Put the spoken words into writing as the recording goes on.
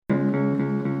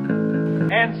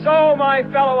And so, my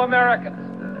fellow Americans,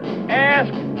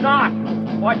 ask not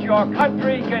what your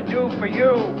country can do for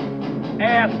you.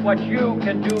 Ask what you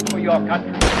can do for your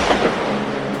country.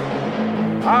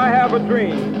 I have a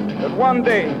dream that one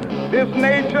day this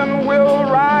nation will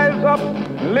rise up,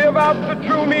 live out the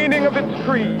true meaning of its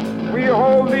creed. We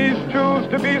hold these truths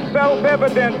to be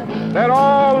self-evident, that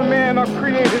all men are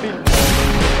created equal.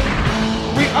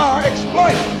 We are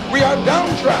exploited. We are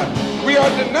downtrodden. We are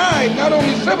denied not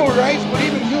only civil rights, but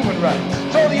even human rights.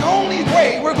 So the only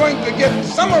way we're going to get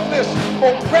some of this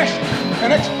oppression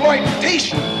and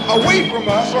exploitation away from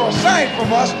us or aside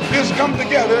from us is come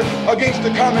together against the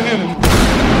common enemy.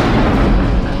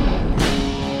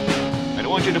 I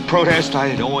don't want you to protest.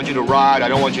 I don't want you to riot. I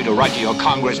don't want you to write to your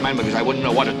congressman because I wouldn't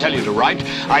know what to tell you to write.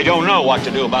 I don't know what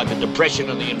to do about the depression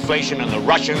and the inflation and the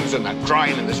Russians and the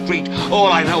crime in the street. All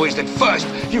I know is that first,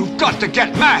 you've got to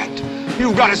get mad.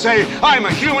 You've got to say, I'm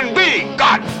a human being.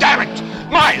 God damn it.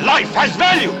 My life has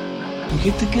value.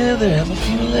 Get together, have a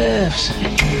few laughs.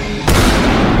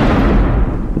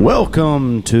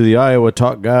 Welcome to the Iowa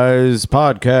Talk Guys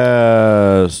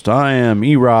podcast. I am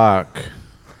E-Rock.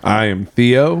 I am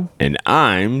Theo. And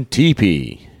I'm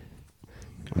TP.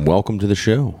 Welcome to the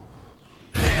show.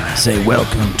 Say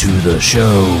welcome to the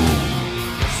show.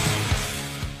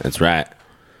 That's right.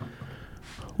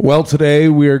 Well, today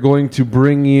we are going to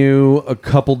bring you a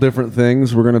couple different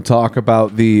things. We're going to talk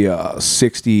about the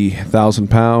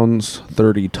 60,000 pounds,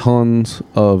 30 tons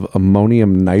of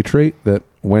ammonium nitrate that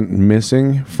went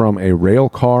missing from a rail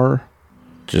car.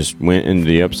 Just went into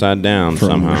the upside down from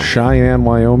somehow. Cheyenne,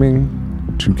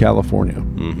 Wyoming to California.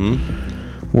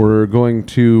 Mm-hmm. We're going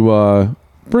to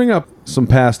bring up some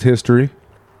past history.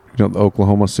 You know, the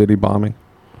Oklahoma City bombing.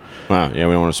 Wow, yeah,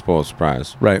 we don't want to spoil a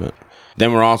surprise. Right. But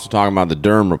then we're also talking about the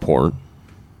Durham report.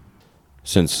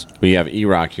 Since we have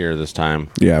E-Rock here this time.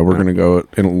 Yeah, we're going to go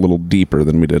in a little deeper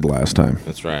than we did last time.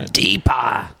 That's right.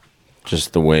 Deeper.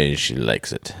 Just the way she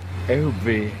likes it. Oh,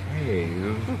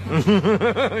 behave.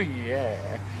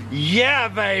 Yeah. Yeah,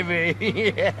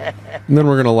 baby. Yeah. And then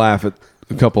we're going to laugh at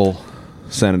a couple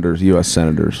senators, U.S.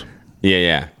 senators.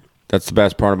 Yeah. That's the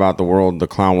best part about the world, the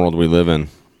clown world we live in,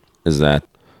 is that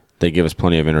they give us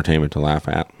plenty of entertainment to laugh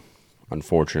at,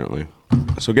 unfortunately.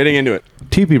 So getting into it.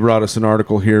 TP brought us an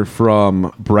article here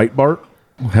from Breitbart.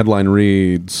 Headline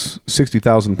reads,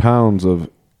 60,000 pounds of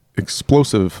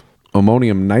explosive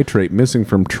ammonium nitrate missing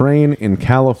from train in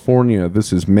California.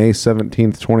 This is May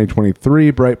 17th,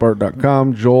 2023.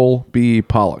 Breitbart.com. Joel B.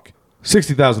 Pollock.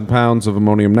 60,000 pounds of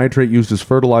ammonium nitrate used as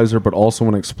fertilizer, but also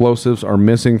in explosives, are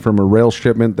missing from a rail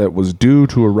shipment that was due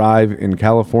to arrive in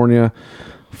California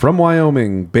from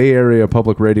Wyoming. Bay Area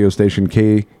public radio station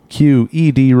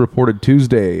KQED reported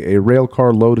Tuesday a rail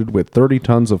car loaded with 30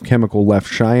 tons of chemical left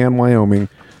Cheyenne, Wyoming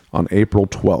on April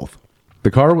 12th.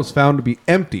 The car was found to be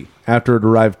empty after it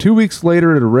arrived 2 weeks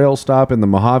later at a rail stop in the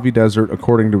Mojave Desert,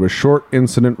 according to a short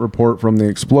incident report from the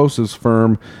explosives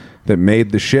firm that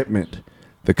made the shipment.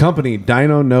 The company,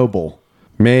 Dyno Nobel,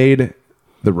 made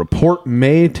the report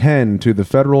May 10 to the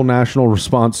Federal National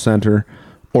Response Center,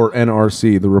 or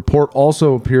NRC. The report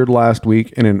also appeared last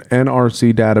week in an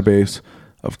NRC database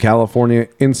of California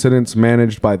incidents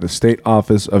managed by the State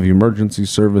Office of Emergency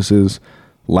Services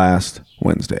last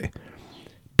Wednesday.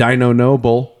 Dyno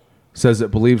Nobel says it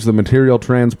believes the material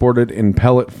transported in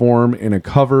pellet form in a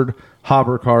covered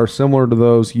hopper car similar to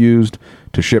those used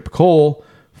to ship coal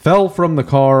fell from the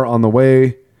car on the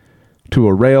way to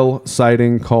a rail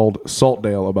siding called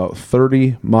Saltdale, about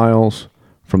 30 miles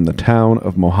from the town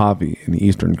of Mojave in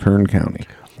eastern Kern County.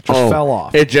 Fell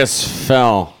off. It just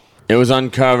fell. It was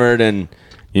uncovered, and,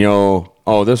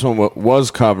 this one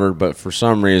was covered, but for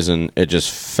some reason, it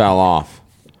just fell off.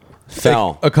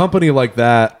 A company like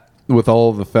that, with all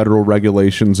of the federal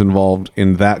regulations involved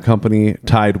in that company,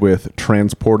 tied with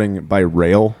transporting by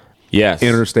rail, yes,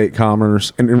 interstate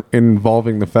commerce, and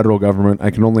involving the federal government,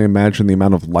 I can only imagine the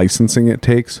amount of licensing it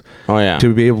takes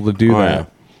to be able to do that. Yeah.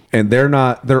 And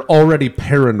they're already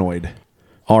paranoid.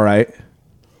 All right.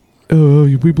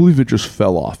 We believe it just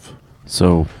fell off.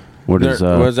 So what is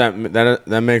that?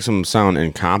 That makes them sound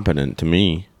incompetent to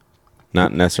me,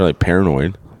 not necessarily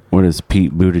paranoid. What is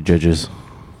Pete Buttigieg's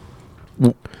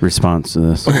response to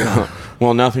this?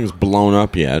 Well, nothing's blown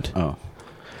up yet. Oh.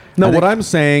 No, what I'm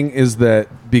saying is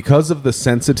that because of the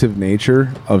sensitive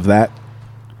nature of that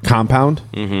compound,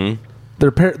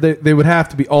 they would have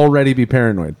to be already be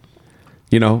paranoid.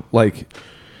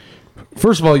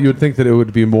 First of all, you would think that it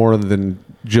would be more than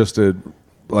just you'd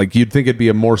think it'd be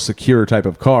a more secure type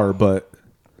of car, but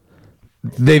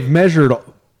they've measured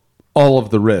all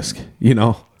of the risk,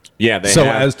 Yeah, they so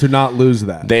have, as to not lose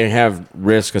that. they have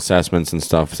risk assessments and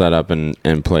stuff set up in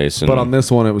place. And But on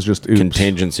this one, it was just oops.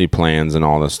 contingency plans and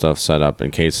all this stuff set up in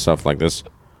case stuff like this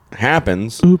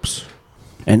happens. Oops.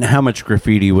 And how much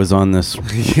graffiti was on this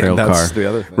rail car? That's the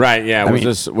other thing. Right? Yeah. I Was mean,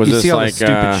 this you see all like this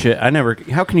stupid shit? I never.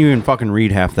 How can you even fucking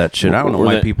read half that shit? I don't know were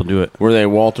why they- people do it. Were they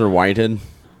Walter Whited?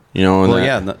 You know. Well,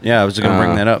 that- yeah. I was going to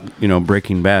bring that up. You know,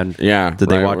 Breaking Bad. Yeah, Did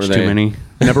they right, watch were too they- many?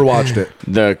 Never watched it.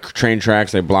 The train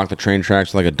tracks. They blocked the train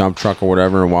tracks like a dump truck or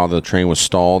whatever. And while the train was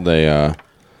stalled, they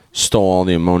stole all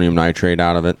the ammonium nitrate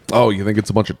out of it. Oh, you think it's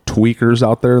a bunch of tweakers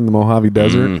out there in the Mojave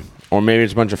Desert? Or maybe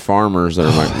it's a bunch of farmers that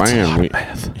are like, man, we.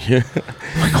 Yeah.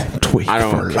 Tweak I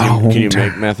don't. for Can you long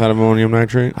make meth out of ammonium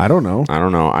nitrate? I don't know. I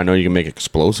don't know. I know you can make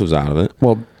explosives out of it.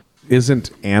 Well,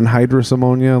 isn't anhydrous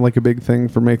ammonia like a big thing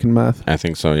for making meth? I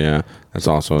think so. Yeah, that's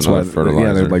also That's another why- fertilizer.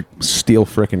 Yeah, they like steal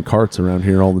frickin' carts around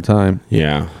here all the time.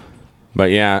 Yeah.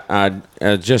 But yeah,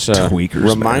 just a Tweakers,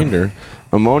 reminder,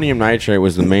 ammonium nitrate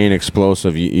was the main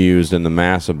explosive used in the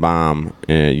massive bomb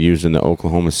used in the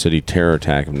Oklahoma City terror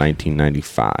attack of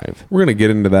 1995. We're gonna get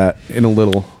into that in a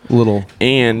little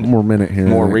And more minute here.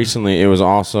 more recently, it was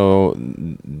also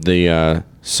the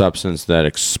substance that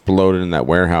exploded in that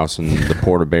warehouse in the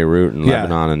port of Beirut in Yeah.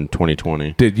 Lebanon in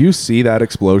 2020. Did you see that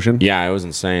explosion? Yeah, it was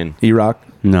insane. E-Rock?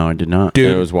 No, I did not.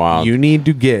 Dude, It was wild. You need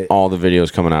to get All the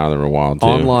videos coming out of there were wild too.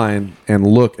 online and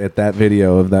look at that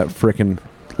video of that frickin'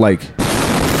 like.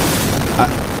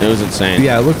 It was insane.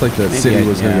 Yeah, it looked like the city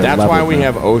was gonna get That's why leveled, we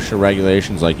man. have OSHA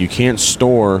regulations. Like, you can't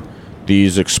store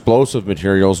these explosive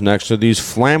materials next to these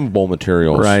flammable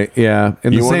materials. Right, yeah.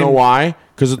 And You the want to same, know why?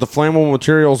 Because if the flammable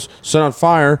materials set on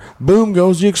fire, boom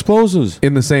goes the explosives.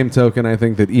 in the same token, I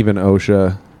think that even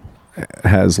OSHA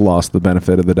has lost the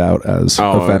benefit of the doubt as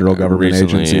a federal government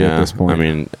recently, agency yeah. at this point. I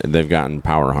mean, they've gotten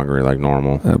power hungry like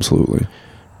normal, absolutely.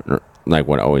 like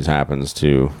what always happens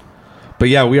to. But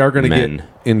yeah, we are going to Men. get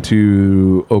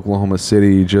into Oklahoma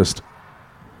City just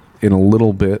in a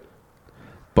little bit.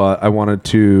 But I wanted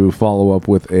to follow up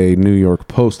with a New York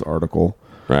Post article,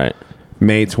 Right.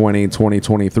 May 20,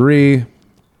 2023,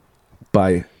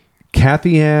 by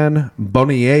Kathy Ann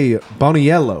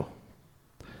Boniello.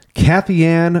 Kathy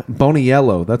Ann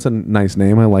Boniello. That's a nice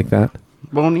name. I like that.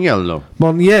 Boniello.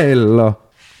 Boniello.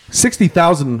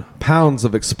 60,000 pounds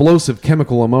of explosive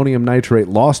chemical ammonium nitrate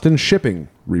lost in shipping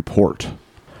report.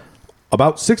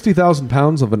 About 60,000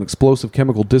 pounds of an explosive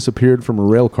chemical disappeared from a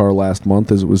rail car last month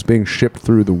as it was being shipped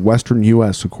through the western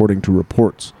U.S., according to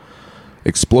reports.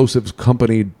 Explosives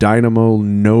company Dynamo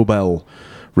Nobel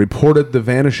reported the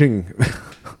vanishing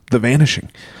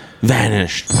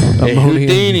Vanished.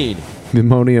 Ammonium-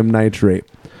 ammonium nitrate,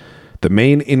 the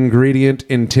main ingredient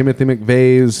in Timothy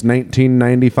McVeigh's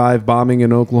 1995 bombing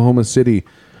in Oklahoma City,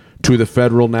 to the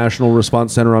Federal National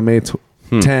Response Center on May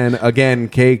 10. Again,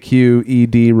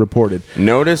 KQED reported.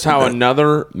 Notice how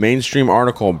another mainstream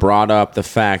article brought up the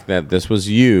fact that this was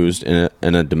used in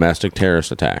a domestic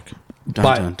terrorist attack Dun,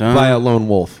 By, dun, dun. by a lone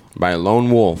wolf. by a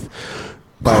lone wolf.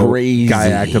 By Crazy. a guy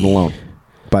acted alone.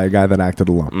 By a guy that acted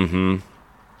alone.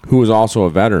 Who was also a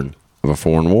veteran of a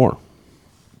foreign war.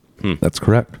 That's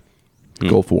correct.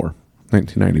 Gulf War,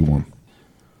 1991.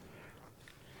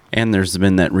 And there's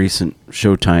been that recent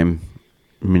Showtime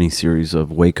miniseries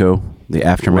of Waco. The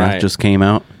aftermath Right. just came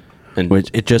out, And- which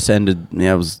it just ended.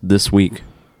 Yeah, it was this week.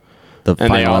 The And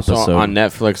they final also, episode. on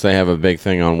Netflix, they have a big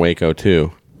thing on Waco,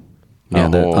 too. Yeah, A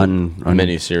the whole un-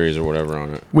 mini-series or whatever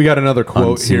on it. We got another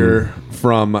quote Unseen. here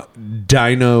from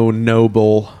Dino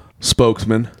Noble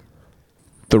spokesman.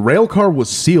 The rail car was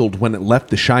sealed when it left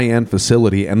the Cheyenne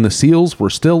facility, and the seals were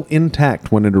still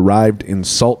intact when it arrived in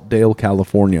Saltdale,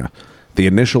 California. The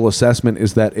initial assessment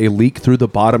is that a leak through the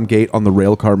bottom gate on the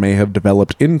rail car may have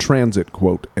developed in transit,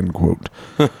 quote, end quote.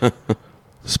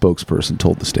 Spokesperson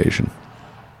told the station.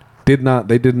 They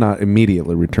did not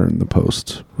immediately return the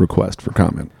Post's request for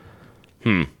comment.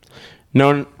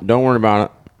 No, don't worry about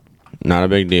it. Not a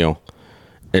big deal.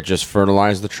 It just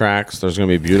fertilized the tracks. There's going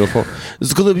to be beautiful.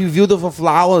 It's going to be beautiful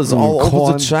flowers all over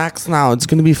corn. the tracks now. It's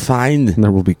going to be fine. And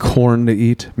there will be corn to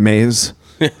eat, maize.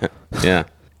 Yeah.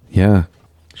 Yeah.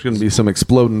 There's going to be some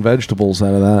exploding vegetables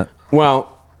out of that.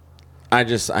 Well, I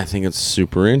think it's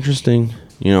super interesting,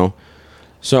 you know.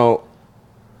 So,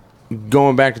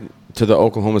 going back to the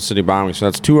Oklahoma City bombing, so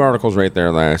that's two articles right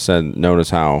there that I said, notice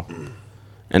how.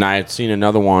 And I had seen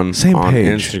another one Same on page.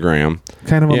 Instagram.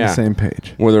 Kind of on Yeah. the same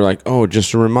page. Where they're like, oh,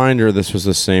 just a reminder, this was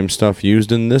the same stuff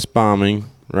used in this bombing,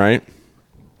 right?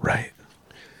 Right.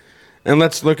 And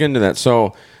let's look into that.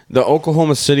 So, the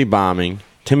Oklahoma City bombing,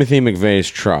 Timothy McVeigh's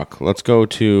truck. Let's go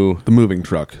to The moving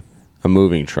truck. a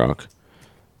moving truck.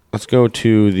 Let's go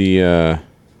to the...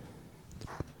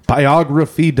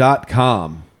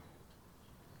 Biography.com.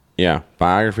 Yeah,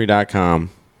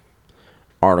 biography.com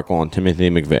article on Timothy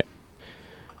McVeigh.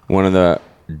 One of the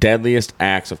deadliest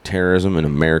acts of terrorism in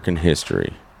American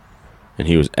history. And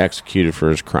he was executed for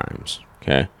his crimes.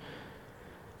 Okay.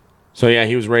 So, yeah,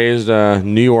 he was raised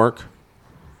in New York.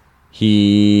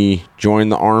 He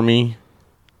joined the Army.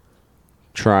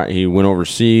 He went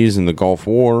overseas in the Gulf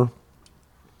War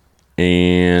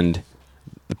and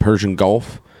the Persian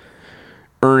Gulf,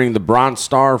 earning the Bronze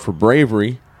Star for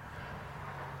bravery.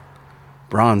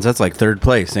 Bronze, that's like third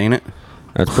place, ain't it?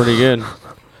 That's pretty good.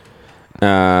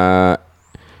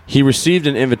 He received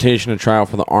an invitation to trial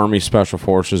for the Army Special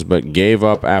Forces, but gave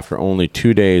up after only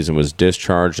 2 days and was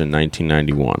discharged in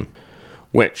 1991.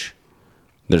 Which,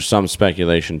 there's some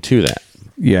speculation to that.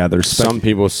 Yeah, there's Some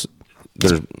people...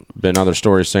 There's been other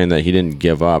stories saying that he didn't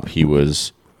give up. He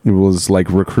was like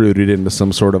recruited into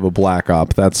some sort of a black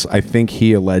op. I think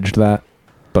he alleged that,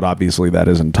 but obviously that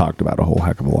isn't talked about a whole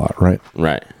heck of a lot, right?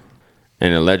 Right.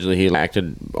 And allegedly he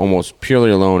acted almost purely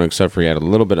alone, except for he had a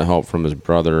little bit of help from his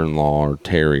brother-in-law, or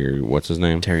Terry, or what's his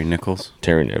name? Terry Nichols.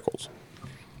 Terry Nichols.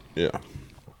 Yeah.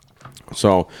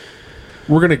 So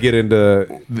we're going to get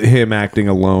into him acting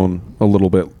alone a little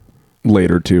bit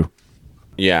later, too.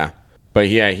 Yeah. But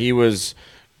yeah, he was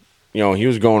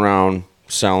going around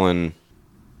selling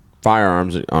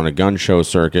firearms on a gun show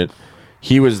circuit.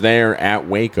 He was there at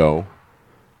Waco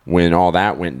when all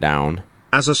that went down.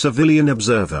 As a civilian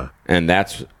observer. And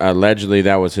that's allegedly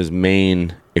that was his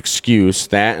main excuse.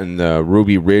 That and the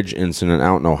Ruby Ridge incident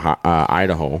out in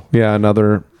Idaho. Yeah,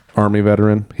 another Army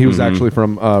veteran. He was actually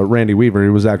from Randy Weaver. He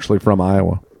was actually from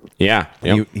Iowa. Yeah.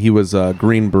 Yep. He was a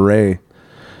Green Beret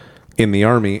in the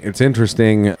Army. It's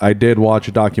interesting. I did watch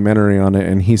a documentary on it,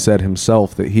 and he said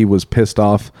himself that he was pissed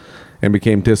off and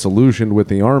became disillusioned with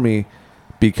the Army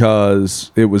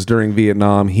because it was during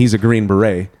Vietnam. He's a Green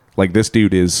Beret. Like, this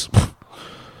dude is,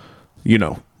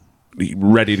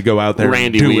 ready to go out there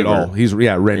Randy and do Weaver. it all.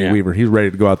 Randy Weaver. He's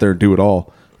ready to go out there and do it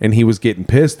all. And he was getting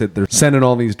pissed that they're sending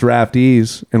all these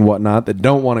draftees and whatnot that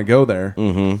don't want to go there.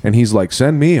 Mm-hmm. And he's like,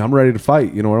 send me. I'm ready to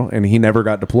fight, and he never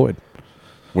got deployed.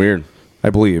 Weird. I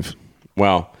believe.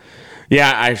 Well,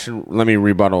 yeah, let me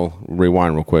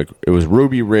rewind real quick. It was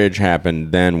Ruby Ridge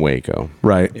happened, then Waco.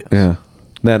 Right. Yes. Yeah.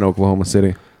 Then Oklahoma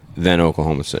City.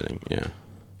 Yeah.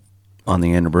 On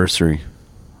the anniversary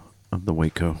of the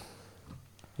Waco.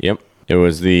 Yep. It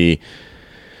was the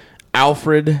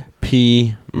Alfred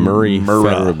P.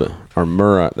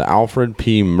 Murrah the Alfred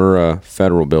P. Murrah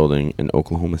Federal Building in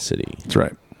Oklahoma City. That's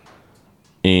right.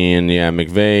 And yeah,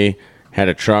 McVeigh had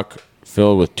a truck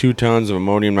filled with 2 tons of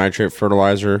ammonium nitrate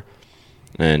fertilizer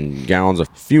and gallons of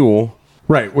fuel.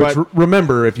 Right. Which,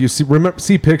 remember, if you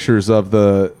see pictures of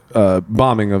the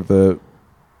bombing of the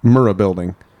Murrah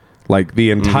building, like the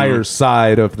entire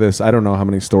side of this, I don't know how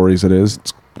many stories it is,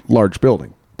 it's a large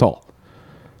building, tall,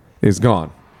 is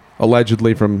gone.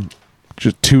 Allegedly from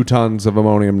just 2 tons of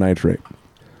ammonium nitrate.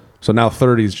 So now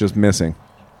 30 is just missing.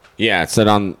 Yeah, it said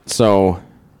in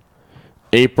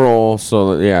April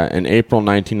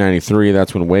 1993,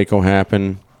 that's when Waco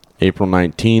happened. April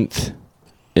 19th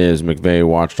is McVeigh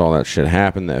watched all that shit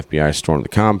happen. The FBI stormed the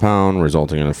compound,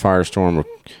 resulting in a firestorm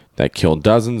that killed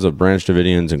dozens of Branch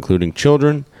Davidians, including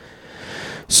children.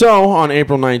 So, on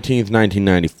April 19th,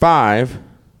 1995,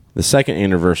 the second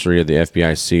anniversary of the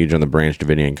FBI siege on the Branch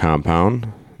Davidian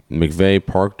compound, McVeigh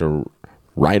parked a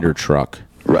Ryder truck.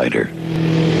 Ryder.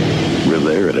 We're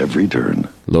there at every turn.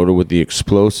 Loaded with the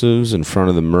explosives in front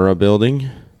of the Murrah building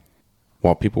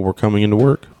while people were coming into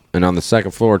work. And on the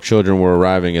second floor, children were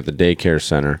arriving at the daycare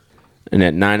center. And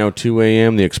at 9:02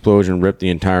 a.m., the explosion ripped the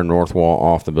entire north wall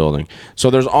off the building. So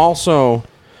there's also,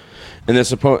 and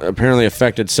this apparently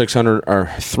affected 600 or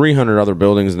 300 other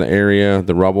buildings in the area.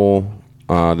 The rubble,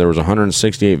 there was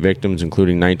 168 victims,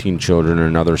 including 19 children, and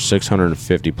another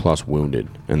 650 plus wounded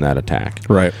in that attack.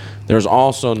 Right. There's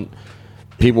also,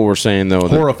 people were saying, though,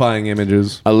 horrifying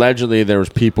images. Allegedly, there was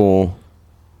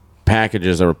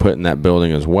packages that were put in that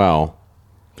building as well.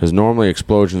 Because normally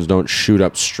explosions don't shoot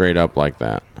up straight up like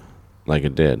that, like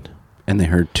it did. And they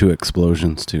heard 2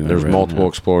 explosions, too. There's multiple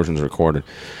explosions recorded.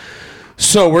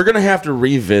 So we're going to have to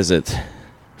revisit,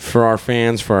 for our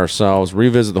fans, for ourselves,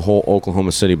 revisit the whole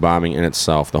Oklahoma City bombing in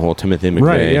itself, the whole Timothy McVeigh.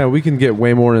 Right, yeah, we can get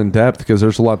way more in depth because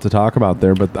there's a lot to talk about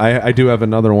there. But I do have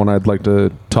another one I'd like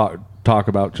to talk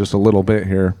about just a little bit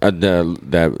here.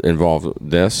 That involved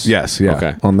this? Yes, yeah,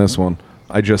 okay. On this one.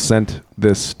 I just sent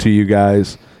this to you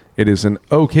guys. It is an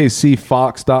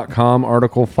OKCFox.com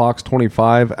article, Fox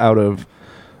 25, out of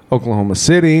Oklahoma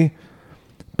City,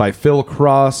 by Phil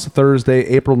Cross, Thursday,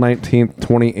 April 19th,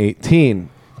 2018.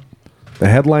 The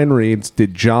headline reads,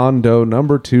 "Did John Doe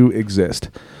number 2 exist?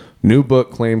 New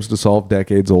book claims to solve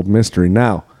decades-old mystery.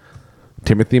 Now,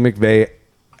 Timothy McVeigh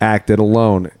acted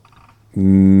alone.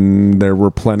 There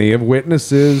were plenty of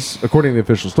witnesses, according to the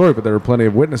official story, but there were plenty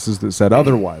of witnesses that said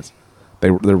otherwise.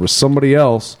 There was somebody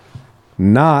else,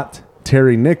 not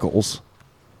Terry Nichols,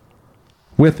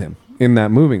 with him in that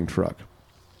moving truck.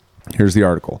 Here's the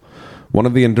article. One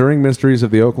of the enduring mysteries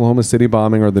of the Oklahoma City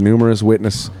bombing are the numerous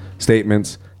witness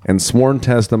statements and sworn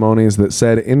testimonies that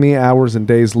said in the hours and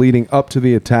days leading up to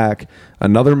the attack,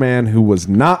 another man who was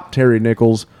not Terry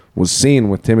Nichols was seen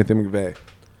with Timothy McVeigh.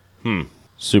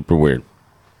 Super weird.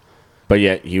 But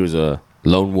yet he was a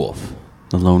lone wolf.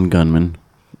 The lone gunman.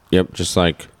 Yep, just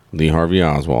like Lee Harvey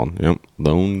Oswald. Yep,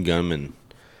 lone gunman.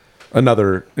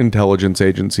 Another intelligence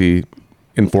agency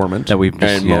informant. That we've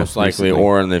And most likely, recently.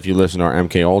 or and if you listen to our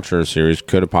MK Ultra series,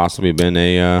 could have possibly been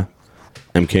a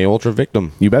MK Ultra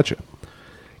victim. You betcha.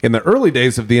 In the early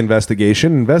days of the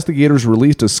investigation, investigators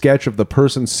released a sketch of the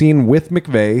person seen with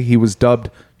McVeigh. He was dubbed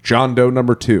John Doe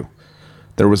Number 2.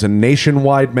 There was a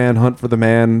nationwide manhunt for the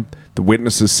man the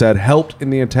witnesses said helped in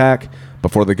the attack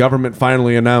before the government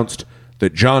finally announced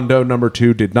that John Doe Number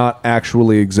 2 did not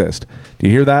actually exist. Do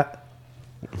you hear that?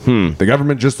 The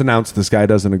government just announced this guy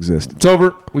doesn't exist. It's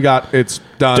over. It's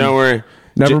done. Don't worry.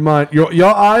 Never mind.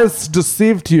 Your eyes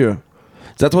deceived you.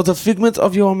 That was a figment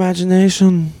of your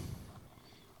imagination.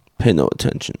 Pay no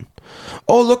attention.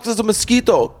 Oh, look, there's a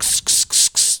mosquito.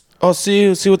 Oh, see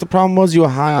what the problem was? You were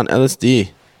high on LSD.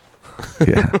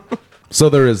 Yeah. So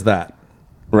there is that.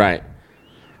 Right.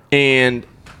 And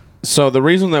so the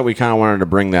reason that we kind of wanted to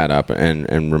bring that up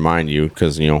and remind you,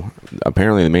 because,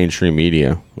 apparently the mainstream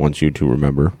media wants you to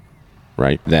remember,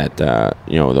 right, that,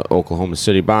 the Oklahoma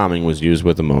City bombing was used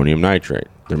with ammonium nitrate.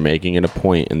 They're making it a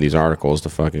point in these articles to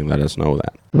fucking let us know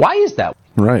that. Why is that?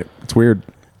 Right. It's weird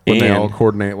when they And- all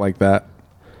coordinate like that.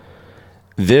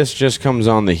 This just comes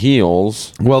on the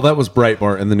heels. Well, that was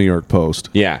Breitbart and the New York Post.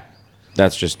 Yeah.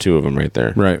 That's just two of them right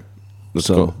there. Right. Let's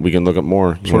go. We can look at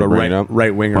more. You Sort wanna of bring it up?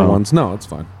 right-winger ones. No, it's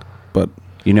fine. But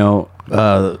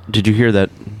Did you hear that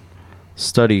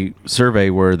survey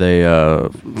where they,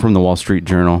 from the Wall Street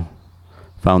Journal,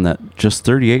 found that just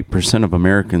 38% of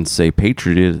Americans say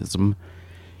patriotism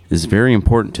is very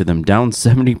important to them, down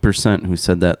 70% who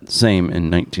said that same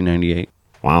in 1998.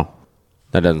 Wow.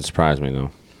 That doesn't surprise me, though.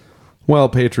 well,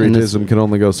 patriotism can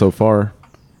only go so far.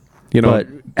 But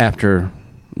after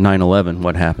 9/11,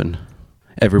 what happened?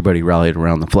 Everybody rallied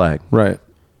around the flag. Right.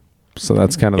 So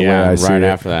that's kind of the way Yeah, I see right it.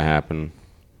 after that happened.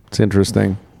 It's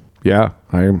interesting. Yeah,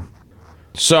 I am.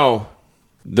 So,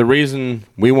 the reason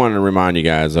we wanted to remind you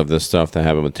guys of this stuff that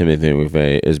happened with Timothy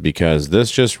McVeigh is because this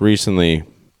just recently,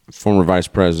 former Vice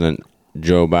President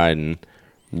Joe Biden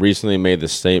recently made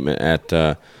this statement at,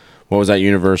 what was that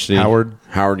university?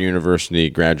 Howard University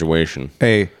graduation.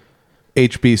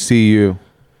 HBCU,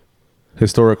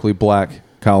 historically black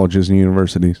colleges and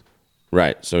universities.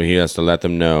 Right, so he has to let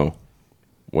them know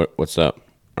what's up.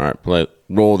 All right,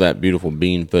 roll that beautiful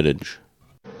bean footage.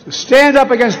 To stand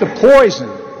up against the poison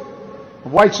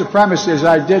of white supremacy, as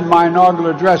I did my inaugural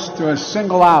address, to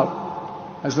single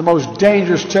out as the most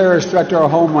dangerous terrorist threat to our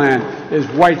homeland is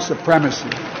white supremacy.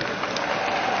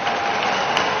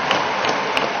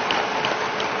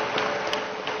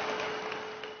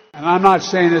 And I'm not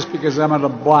saying this because I'm at a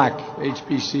black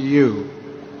HBCU.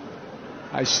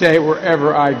 I say it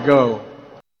wherever I go.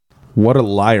 What a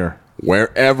liar.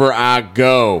 Wherever I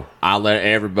go, I let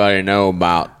everybody know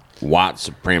about white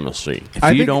supremacy.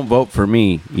 If you don't vote for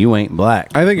me, you ain't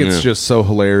black. I think it's just so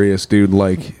hilarious, dude.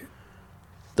 Like,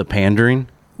 the pandering.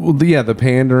 well, yeah, the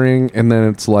pandering, and then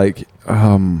it's like,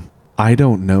 I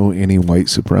don't know any white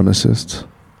supremacists.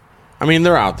 I mean,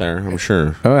 they're out there, I'm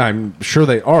sure. I'm sure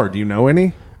they are. Do you know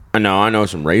any? I know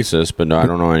some racists, but I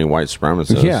don't know any white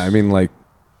supremacists. Yeah, I mean, like,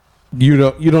 you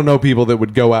don't know people that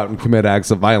would go out and commit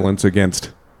acts of violence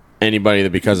against anybody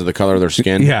that because of the color of their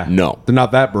skin. Yeah, No. they're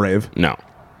not that brave. No.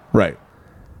 Right.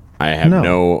 I have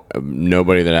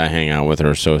nobody that I hang out with or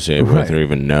associate with or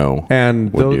even know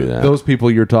And would do that. those people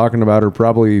you're talking about are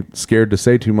probably scared to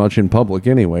say too much in public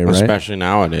anyway, right? Especially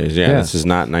nowadays. Yeah, this is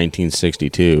not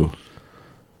 1962.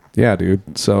 Yeah,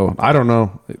 dude. So I don't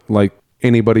know, like,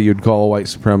 anybody you'd call a white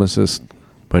supremacist.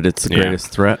 But it's the greatest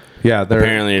threat. Yeah,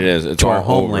 apparently it is. It's to all our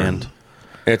homeland. Over.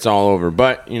 It's all over.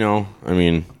 But, I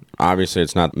mean, obviously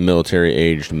it's not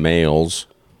military-aged males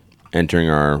entering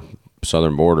our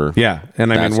southern border. Yeah,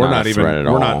 and I mean, we're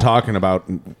not talking about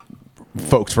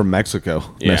folks from Mexico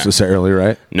necessarily,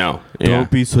 right? No. Don't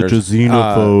be such a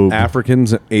xenophobe.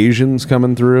 Africans, Asians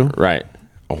coming through. Right.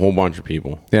 A whole bunch of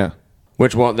people. Yeah.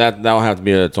 Which, that'll have to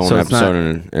be its own So it's episode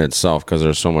in itself because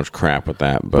there's so much crap with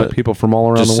that. But people from all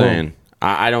around just the world. saying,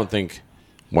 I don't think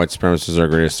white supremacists are our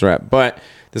greatest threat. But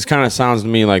this kind of sounds to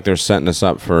me like they're setting us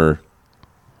up for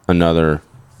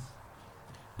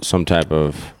some type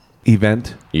of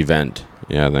event.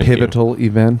 Yeah, pivotal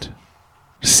event.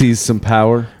 Seize some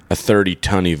power. A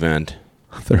 30-ton event.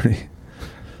 30.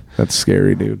 That's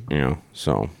scary, dude.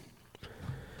 So.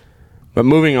 But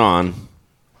moving on,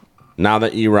 now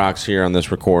that E-Rock's here on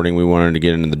this recording, we wanted to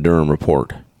get into the Durham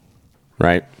report.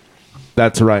 Right?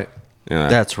 That's right. Yeah.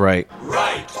 That's right.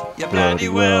 Right. You're bloody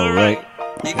well right.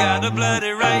 You got a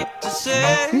bloody right to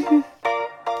say.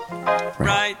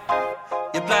 Right.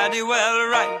 You're bloody well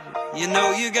right. You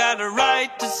know you got a right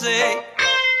to say.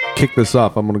 Kick this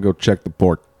off. I'm going to go check the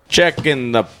pork.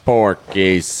 Checking the pork,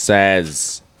 he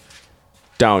says.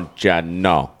 Don't ya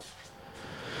know?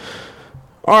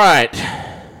 All right.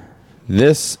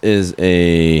 This is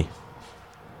we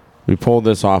pulled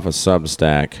this off a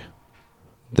Substack.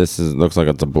 Looks like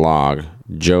it's a blog.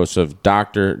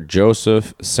 Dr.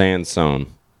 Joseph Sansone.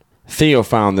 Theo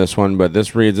found this one, but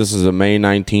this is a May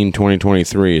 19,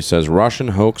 2023. It says, Russian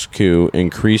hoax coup,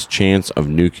 increased chance of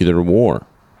nuclear war.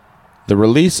 The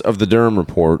release of the Durham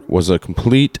report was a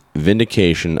complete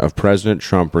vindication of President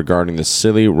Trump regarding the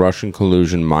silly Russian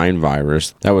collusion mind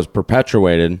virus that was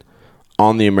perpetuated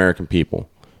on the American people.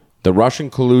 The Russian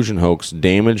collusion hoax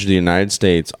damaged the United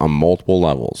States on multiple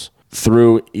levels.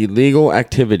 Through illegal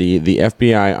activity, the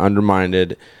FBI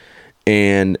undermined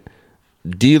and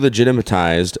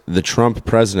delegitimized the Trump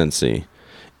presidency.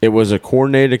 It was a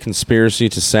coordinated conspiracy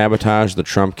to sabotage the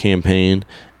Trump campaign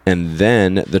and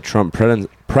then the Trump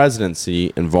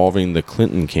presidency involving the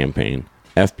Clinton campaign,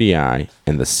 FBI,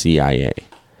 and the CIA.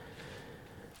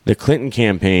 The Clinton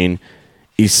campaign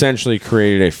essentially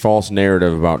created a false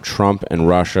narrative about Trump and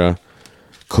Russia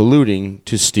colluding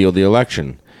to steal the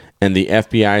election, and the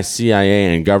FBI,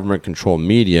 CIA, and government-controlled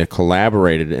media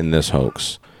collaborated in this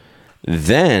hoax.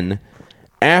 Then,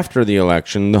 after the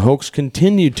election, the hoax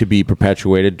continued to be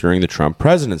perpetuated during the Trump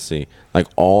presidency, like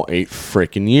all 8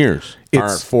 freaking years. Or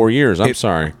 4 years, I'm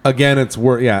sorry. Again,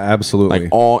 absolutely. Like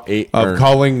all 8. Of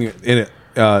calling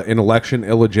an election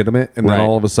illegitimate, and then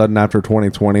all of a sudden after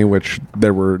 2020, which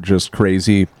there were just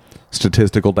crazy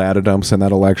statistical data dumps in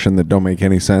that election that don't make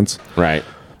any sense. Right.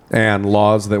 And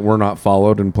laws that were not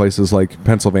followed in places like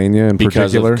Pennsylvania in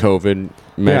particular. Because of COVID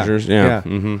measures. Yeah.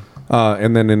 Mm-hmm.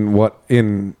 And then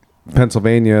in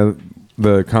Pennsylvania,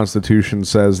 the Constitution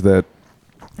says that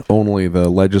only the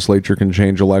legislature can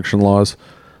change election laws,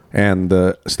 and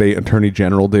the state attorney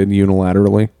general did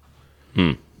unilaterally.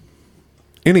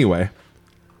 Anyway,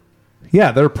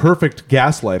 they're perfect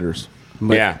gaslighters.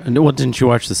 But, well, didn't you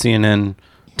watch the CNN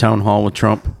town hall with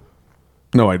Trump?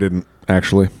 No, I didn't,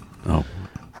 actually. Oh,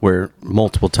 where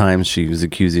multiple times she was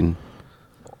accusing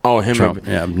him Trump.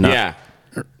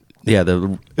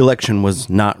 The election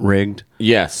was not rigged.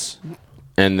 Yes.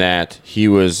 And that he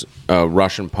was a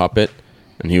Russian puppet,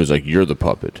 and he was like, "You're the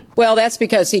puppet." Well, that's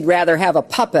because he'd rather have a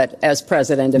puppet as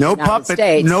president of the United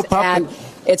States. No puppet. And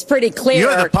it's pretty clear.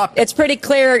 You're the puppet. It's pretty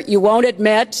clear you won't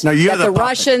admit that the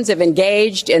Russians have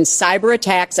engaged in cyber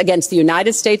attacks against the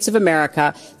United States of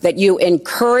America, that you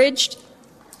encouraged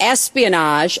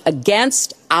espionage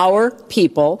against our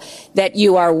people, that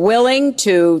you are willing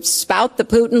to spout the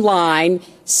Putin line,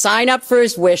 sign up for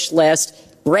his wish list,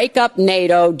 break up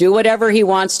NATO, do whatever he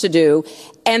wants to do,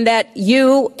 and that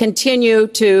you continue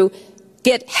to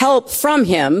get help from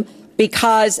him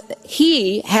because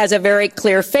he has a very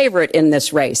clear favorite in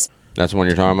this race. That's the one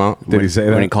you're talking about? Did he say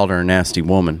that? When he called her a nasty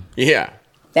woman. Yeah.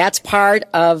 That's part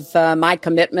of my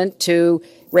commitment to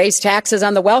raise taxes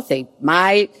on the wealthy.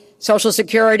 My Social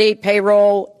Security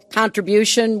payroll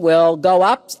contribution will go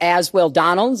up, as will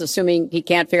Donald's, assuming he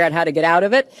can't figure out how to get out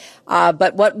of it.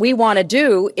 But what we want to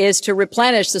do is to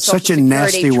replenish the Social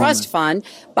Security Trust Fund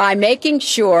by making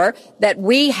sure that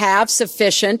we have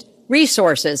sufficient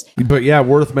resources. But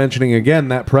worth mentioning again,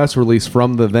 that press release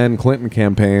from the then Clinton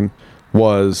campaign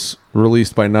was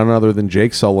released by none other than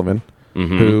Jake Sullivan,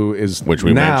 who is which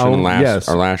we now, mentioned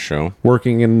our last show,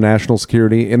 working in national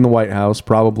security in the White House,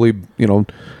 probably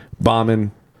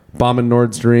bombing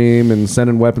Nord Stream and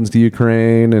sending weapons to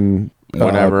Ukraine and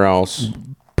whatever else.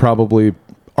 Probably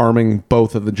arming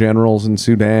both of the generals in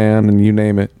Sudan and you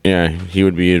name it. Yeah, he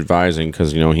would be advising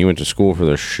because, he went to school for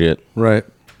this shit. Right.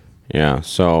 Yeah,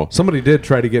 so... Somebody did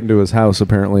try to get into his house,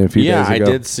 apparently, a few days ago. Yeah, I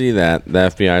did see that. The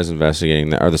FBI is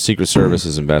investigating that, or the Secret Service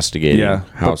is investigating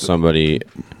how somebody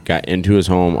got into his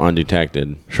home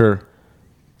undetected. Sure.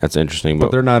 That's interesting.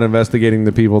 But they're not investigating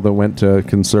the people that went to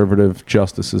conservative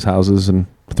justices' houses and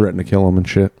threatened to kill them and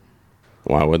shit.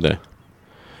 Why would they?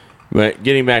 But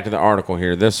getting back to the article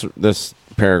here, this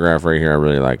paragraph right here I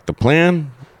really like. The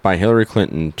plan by Hillary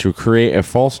Clinton to create a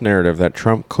false narrative that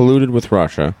Trump colluded with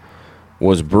Russia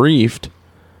was briefed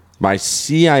by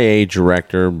CIA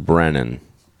Director Brennan.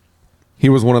 He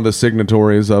was one of the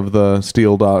signatories of the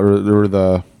Steele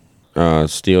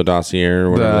Steele dossier,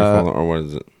 or whatever they call it, or what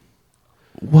is it?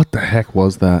 What the heck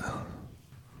was that?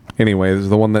 Anyway, this is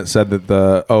the one that said that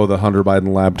the Hunter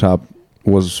Biden laptop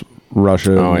was Russia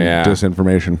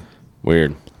disinformation.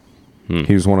 Weird.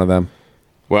 He was one of them.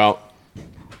 Well,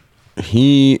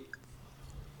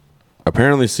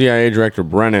 apparently CIA Director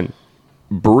Brennan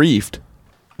briefed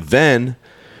then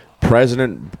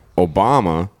President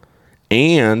Obama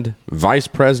and Vice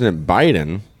President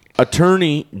Biden,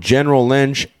 Attorney General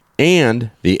Lynch,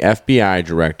 and the FBI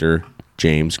Director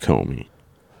James Comey.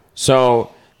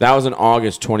 So that was in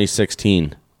August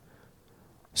 2016.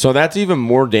 So that's even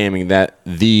more damning that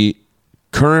the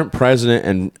current president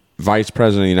and vice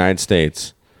president of the United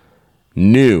States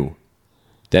knew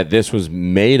that this was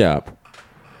made up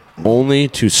only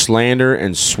to slander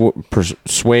and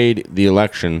persuade the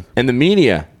election. And the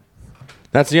media,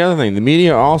 that's the other thing. The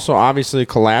media also obviously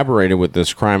collaborated with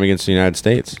this crime against the United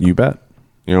States. You bet.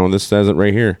 You know, this says it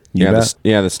right here.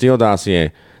 The Steele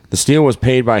dossier. The Steele was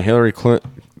paid by Hillary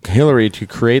to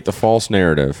create the false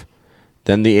narrative.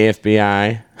 Then the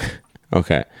FBI.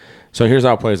 Okay. So here's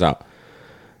how it plays out.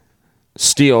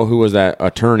 Steele, who was that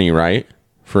attorney, right?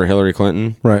 For Hillary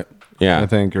Clinton? Right. Yeah. I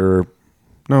think,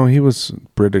 no, he was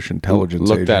British intelligence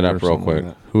agent. Look that up real quick.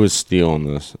 Who is Steele in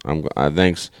this?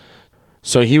 Thanks.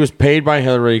 So he was paid by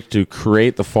Hillary to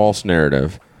create the false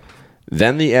narrative.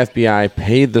 Then the FBI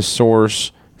paid the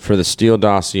source for the Steele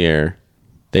dossier.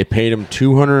 They paid him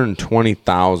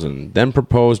 $220,000, then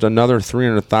proposed another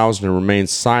 $300,000 and remained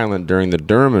silent during the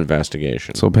Durham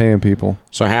investigation. So paying people.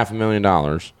 So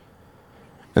 $500,000.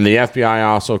 And the FBI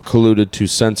also colluded to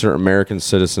censor American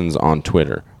citizens on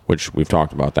Twitter, which we've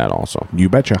talked about that also. You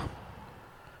betcha.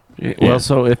 Well,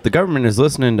 so if the government is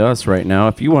listening to us right now,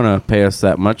 if you want to pay us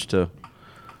that much to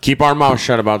keep our mouth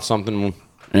shut about something,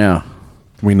 yeah,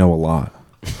 we know a lot.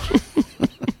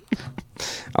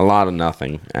 A lot of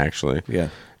nothing, actually. Yeah.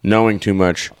 Knowing too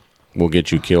much will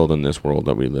get you killed in this world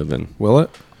that we live in. Will it?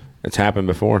 It's happened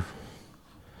before.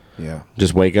 Yeah.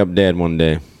 Just wake up dead one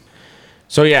day.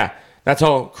 So, yeah, that's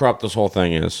how corrupt this whole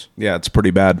thing is. Yeah, it's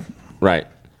pretty bad. Right.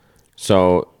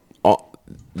 So,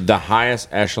 the highest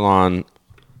echelon,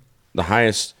 the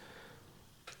highest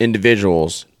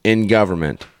individuals in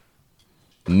government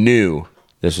knew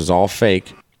this was all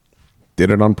fake. Did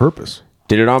it on purpose.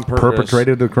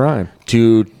 Perpetrated the crime.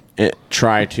 To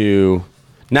try to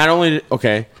not only,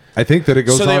 okay. I think that it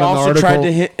goes on in the article. So they also tried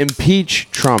to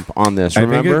impeach Trump on this,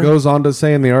 remember? I think it goes on to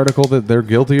say in the article that they're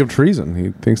guilty of treason.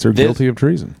 He thinks they're guilty of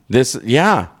treason.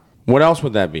 Yeah. What else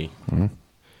would that be? Mm-hmm.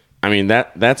 I mean,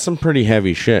 that's some pretty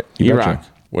heavy shit. E-Rock,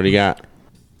 what do you got?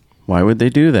 Why would they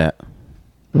do that?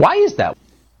 Why is that?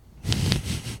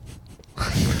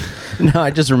 No,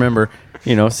 I just remember,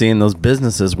 seeing those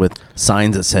businesses with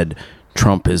signs that said,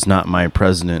 Trump is not my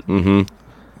president.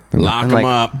 Mm-hmm. Lock him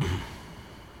up.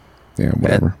 Yeah,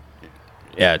 whatever.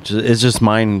 It's just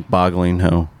mind-boggling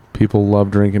how people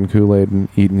love drinking Kool-Aid and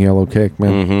eating yellow cake,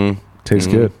 man. Mm-hmm. Tastes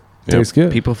good. Yep. Tastes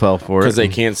good. People fell for it. Because they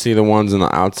can't see the ones on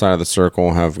the outside of the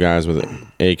circle have guys with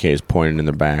AKs pointed in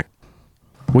their back.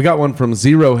 We got one from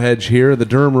Zero Hedge here. The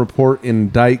Durham Report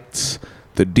indicts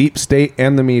the deep state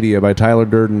and the media by Tyler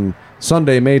Durden.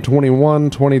 Sunday, May 21,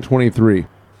 2023.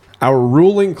 Our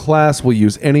ruling class will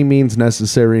use any means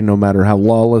necessary, no matter how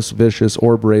lawless, vicious,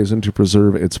 or brazen, to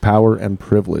preserve its power and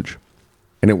privilege.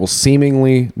 And it will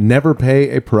seemingly never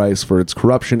pay a price for its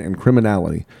corruption and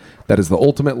criminality. That is the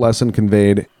ultimate lesson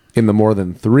conveyed in the more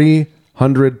than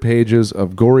 300 pages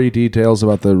of gory details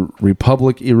about the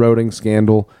republic-eroding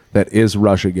scandal that is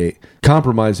Russiagate,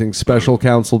 compromising Special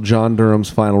Counsel John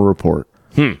Durham's final report.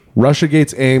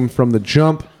 Russiagate's aim from the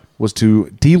jump was to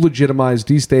delegitimize,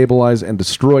 destabilize, and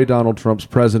destroy Donald Trump's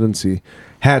presidency.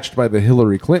 Hatched by the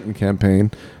Hillary Clinton campaign,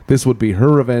 this would be her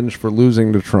revenge for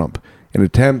losing to Trump, an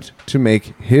attempt to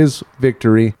make his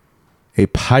victory a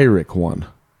Pyrrhic one.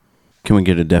 Can we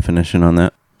get a definition on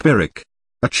that? Pyrrhic.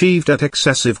 Achieved at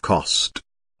excessive cost.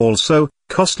 Also,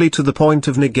 costly to the point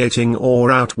of negating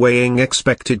or outweighing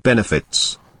expected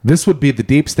benefits. This would be the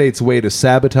deep state's way to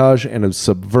sabotage and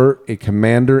subvert a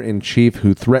commander-in-chief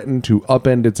who threatened to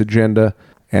upend its agenda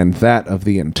and that of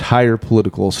the entire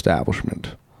political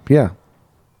establishment. Yeah.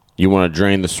 You want to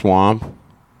drain the swamp?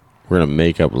 We're going to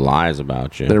make up lies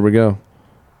about you. There we go.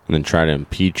 And then try to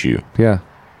impeach you. Yeah.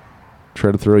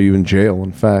 Try to throw you in jail,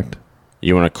 in fact.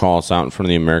 You want to call us out in front of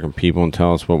the American people and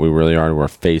tell us what we really are to our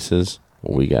faces?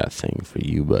 Well, we got a thing for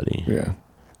you, buddy. Yeah.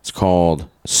 It's called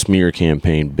smear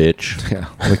campaign, bitch. Yeah,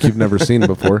 like you've never seen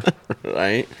before.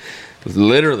 Right?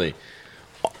 Literally.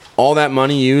 All that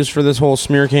money used for this whole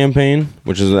smear campaign,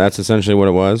 that's essentially what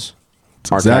it was,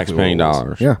 It's our exactly tax-paying what it was.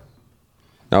 dollars. Yeah.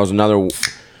 That was another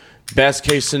best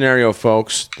case scenario,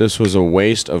 folks. This was a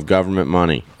waste of government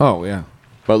money. Oh, yeah.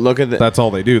 But look at that. That's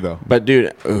all they do, though. But,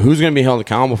 dude, who's going to be held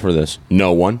accountable for this?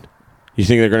 No one. You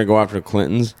think they're going to go after the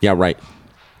Clintons? Yeah, right.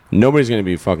 Nobody's going to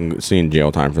be fucking seeing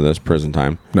jail time for this, prison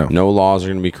time. No laws are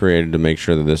going to be created to make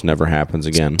sure that this never happens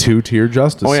again. Two-tier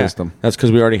justice system. That's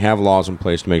because we already have laws in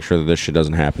place to make sure that this shit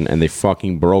doesn't happen, and they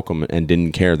fucking broke them and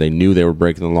didn't care. They knew they were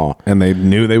breaking the law. And they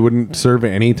knew they wouldn't serve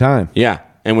any time. Yeah,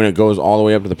 and when it goes all the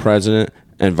way up to the president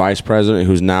and vice president,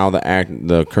 who's now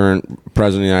the current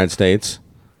president of the United States,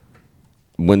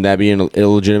 wouldn't that be an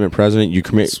illegitimate president? You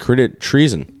commit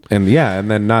treason. And yeah, and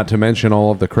then not to mention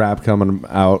all of the crap coming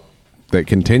out that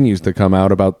continues to come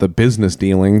out about the business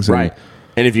dealings. Right.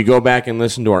 And if you go back and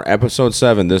listen to our episode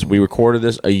 7, we recorded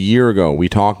this a year ago. We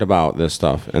talked about this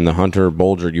stuff and the Hunter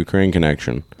Bolger Ukraine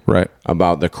connection. Right.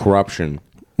 About the corruption.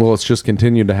 Well, it's just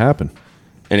continued to happen.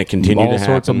 And it continued to happen. All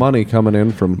sorts of money coming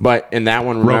in from But in that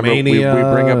one, remember, Romania, we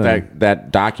bring up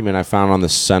that document I found on the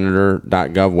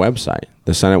senator.gov website,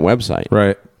 the Senate website.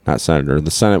 Right. Not senator, the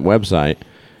Senate website,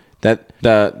 that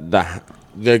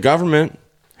the government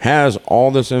has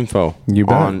all this info. You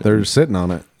bet. They're sitting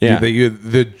on it. Yeah.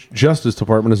 The Justice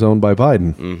Department is owned by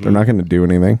Biden. Mm-hmm. They're not going to do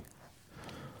anything.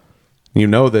 You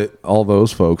know that all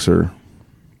those folks are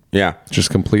just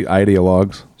complete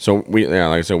ideologues. So, like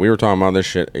I said, we were talking about this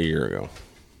shit a year ago.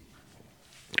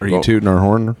 Are you tooting our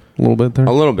horn a little bit there?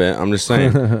 A little bit. I'm just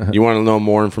saying. You want to know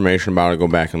more information about it, go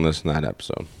back and listen to that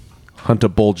episode. Hunter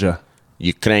Bolger.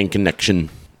 Ukraine connection.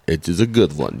 It is a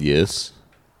good one, yes.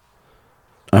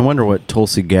 I wonder what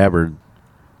Tulsi Gabbard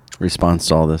responds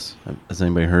to all this. Has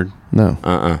anybody heard? No.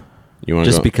 You want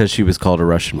just because she was called a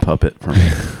Russian puppet from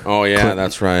Oh yeah, Clinton.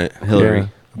 that's right. Hillary. Yeah,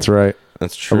 that's right.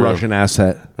 That's true. A Russian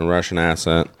asset. A Russian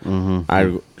asset.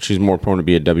 Mm-hmm. She's more prone to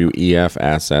be a WEF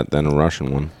asset than a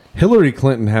Russian one. Hillary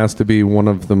Clinton has to be one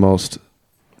of the most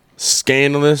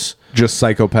scandalous, just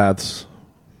psychopaths,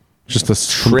 just a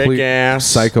trick ass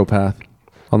psychopath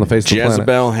on the face of the planet.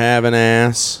 Jezebel having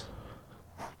ass.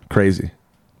 Crazy.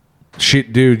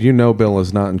 Dude, you know Bill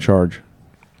is not in charge.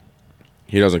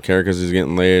 He doesn't care because he's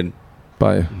getting laid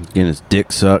by getting his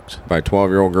dick sucked by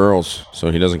 12-year-old girls,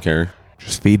 so he doesn't care.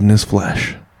 Just feeding his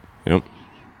flesh. Yep.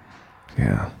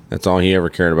 Yeah. That's all he ever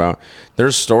cared about.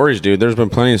 There's stories, dude. There's been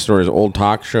plenty of stories, old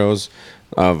talk shows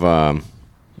of,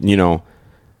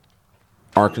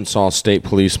 Arkansas state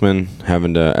policemen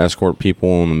having to escort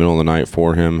people in the middle of the night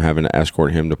for him, having to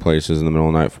escort him to places in the middle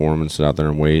of the night for him and sit out there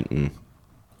and wait. And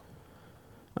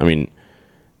I mean,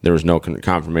 there was no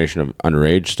confirmation of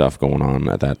underage stuff going on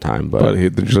at that time, but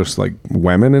just like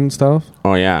women and stuff.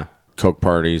 Oh yeah, coke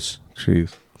parties.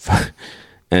 Jeez.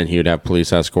 And he would have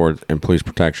police escort and police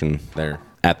protection there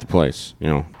at the place.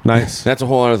 Nice. That's a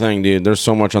whole other thing, dude. There's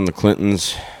so much on the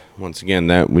Clintons. Once again,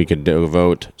 that we could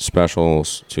devote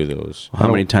specials to those.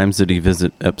 How many times did he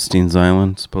visit Epstein's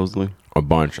Island, supposedly? A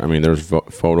bunch. I mean, there's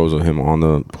photos of him on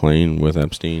the plane with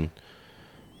Epstein.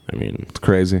 I mean, it's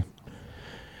crazy.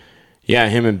 Yeah,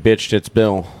 him and bitch tits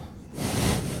Bill.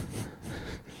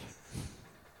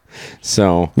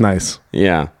 So nice.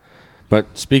 Yeah,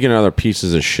 but speaking of other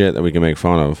pieces of shit that we can make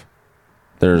fun of,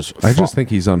 I just think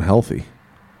he's unhealthy.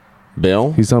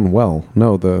 Bill? He's unwell.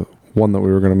 No, the one that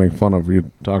we were going to make fun of. Were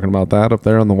you talking about that up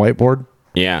there on the whiteboard?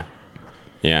 Yeah.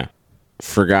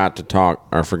 Forgot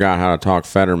how to talk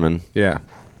Fetterman. Yeah.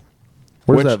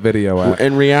 Where's that video at?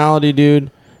 In reality,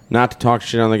 dude, not to talk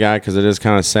shit on the guy because it is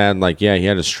kind of sad. Like, yeah, he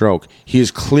had a stroke. He is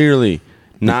clearly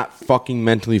not fucking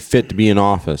mentally fit to be in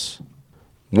office.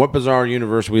 What bizarre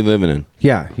universe are we living in?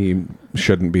 Yeah, he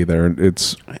shouldn't be there.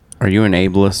 Are you an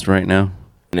ableist right now?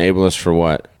 An ableist for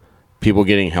what? People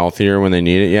getting healthier when they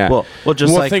need it? Yeah. Well,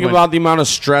 think about the amount of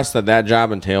stress that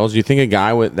job entails. You think a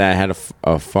guy that had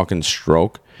a fucking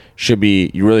stroke should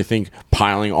be, you really think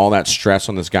piling all that stress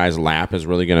on this guy's lap is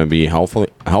really going to be helpful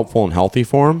and healthy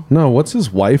for him? No, what's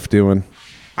his wife doing?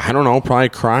 I don't know, probably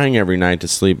crying every night to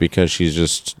sleep because she's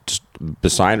just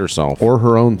beside herself. Or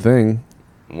her own thing.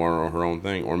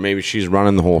 Or maybe she's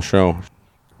running the whole show.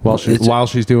 While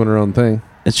she's doing her own thing.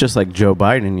 It's just like Joe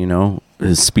Biden,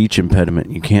 his speech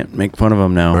impediment. You can't make fun of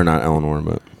him now. Or not Eleanor,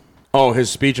 but... Oh, his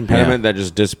speech impediment that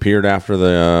just disappeared after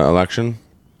the election?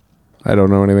 I don't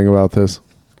know anything about this.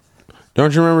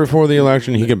 Don't you remember before the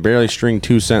election, he could barely string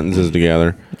 2 sentences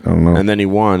together? I don't know. And then he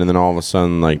won, and then all of a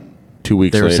sudden, like, 2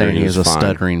 weeks They were later, saying he has a fine.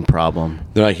 stuttering problem.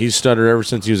 They're like, he's stuttered ever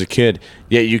since he was a kid.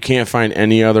 Yet you can't find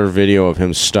any other video of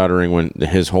him stuttering when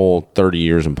his whole 30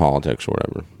 years in politics or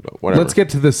whatever. But whatever. Let's get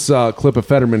to this clip of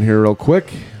Fetterman here real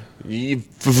quick.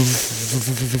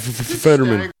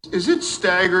 Fetterman. Is it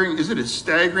staggering? Is it a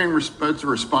staggering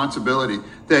responsibility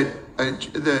that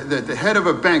that the head of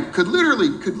a bank could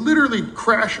literally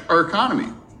crash our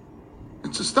economy?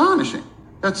 It's astonishing.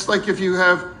 That's like if you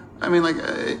have, I mean, like,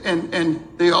 and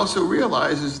they also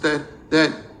realize is that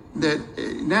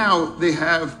now they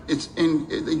have a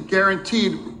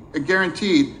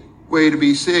guaranteed way to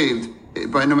be saved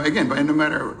by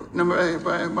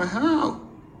how,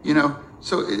 you know.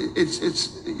 So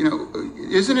it's you know,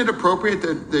 isn't it appropriate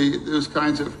that this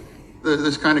kind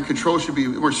of control should be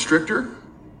more stricter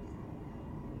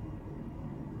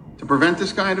to prevent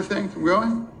this kind of thing from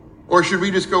going? Or should we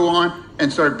just go on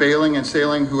and start bailing and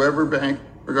sailing whoever bank,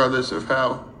 regardless of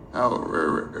how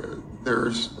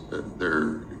their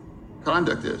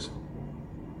conduct is?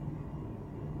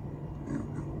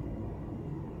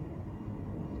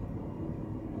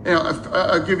 You know,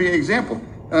 I'll give you an example.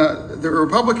 The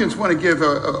Republicans want to give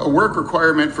a work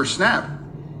requirement for SNAP.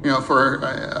 You know, for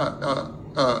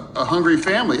a hungry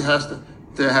family has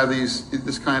to have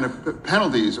this kind of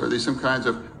penalties or some kinds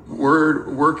of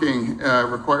working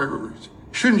required.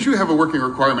 Shouldn't you have a working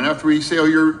requirement after we sail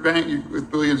your bank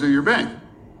with billions of your bank?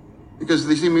 Because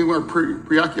they seem to be more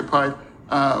preoccupied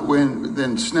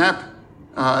than SNAP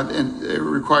and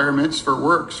requirements for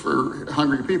works for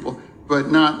hungry people,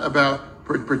 but not about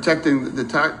protecting the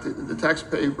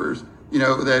taxpayers, you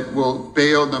know, that will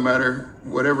bail no matter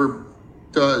whatever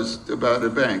does about a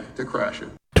bank to crash it.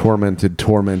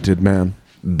 Tormented man.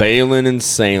 Bailing and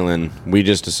sailing. We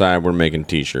just decided we're making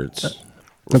T-shirts.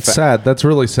 That's sad. That's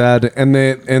really sad.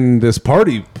 And this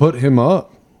party put him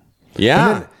up.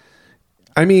 Yeah. Then,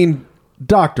 I mean,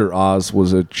 Dr. Oz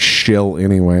was a shill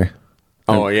anyway.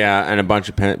 Oh, yeah. And a bunch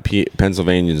of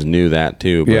Pennsylvanians knew that,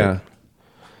 too. But yeah.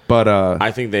 But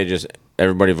I think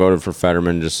everybody voted for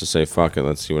Fetterman just to say, fuck it,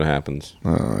 let's see what happens.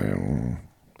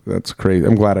 That's crazy.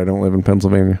 I'm glad I don't live in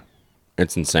Pennsylvania.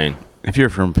 It's insane. If you're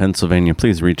from Pennsylvania,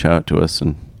 please reach out to us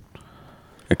and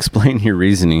explain your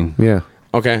reasoning. Yeah.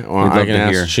 Okay. Well, I can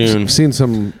ask Shun. I've seen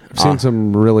some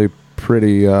really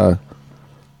pretty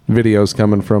videos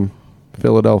coming from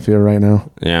Philadelphia right now.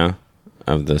 Yeah.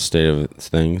 Of the state of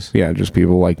things. Yeah, just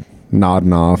people like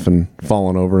nodding off and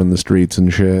falling over in the streets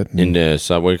and shit. Into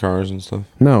subway cars and stuff?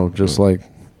 No, just like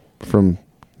from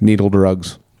needle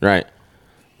drugs. Right.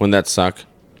 Wouldn't that suck?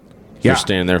 Yeah. You're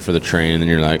standing there for the train and then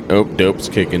you're like, oh, dope's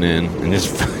kicking in. And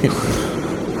just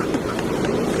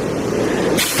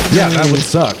yeah, that would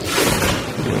suck.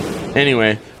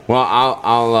 Anyway, well,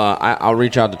 I'll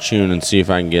reach out to Chun and see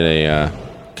if I can get a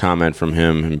comment from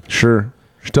him. Sure.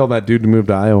 You should tell that dude to move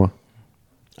to Iowa.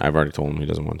 I've already told him he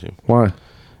doesn't want to. Why?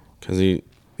 Because he...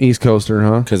 East Coaster,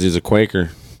 huh? Because he's a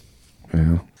Quaker.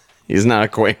 Yeah. He's not a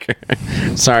Quaker.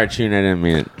 Sorry, Chun, I didn't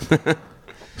mean it.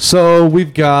 So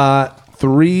we've got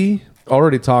 3,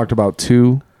 already talked about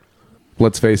 2,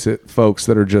 let's face it, folks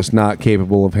that are just not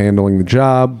capable of handling the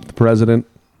job. The president.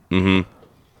 Mm-hmm.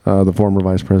 The former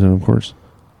vice president, of course.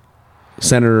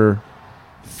 Senator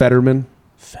Fetterman.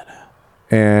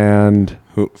 And...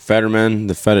 Fetterman,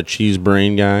 the feta cheese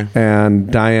brain guy. And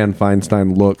Dianne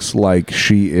Feinstein looks like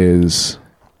she is...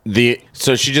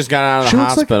 So she just got out of the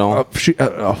hospital. Like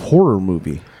a horror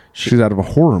movie. She's out of a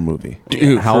horror movie.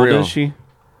 Dude, how old is she?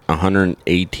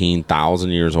 118,000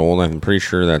 years old. I'm pretty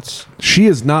sure that's... She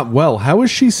is not well. How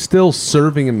is she still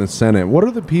serving in the Senate? What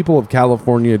are the people of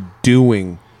California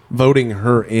doing voting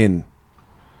her in?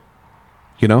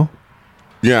 You know?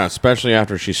 Yeah, especially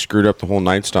after she screwed up the whole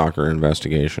Night Stalker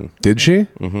investigation. Did she?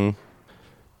 Mm-hmm.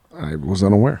 I was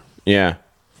unaware. Yeah.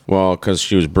 Well, because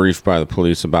she was briefed by the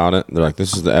police about it. They're like,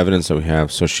 this is the evidence that we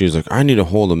have. So she was like, I need to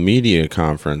hold a media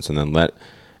conference and then let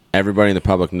everybody in the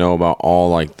public know about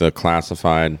all like the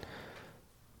classified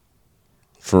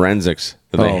forensics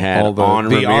that they had on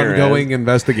the Ramirez. ongoing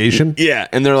investigation. Yeah,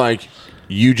 and they're like,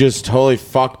 you just totally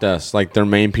fucked us. Like their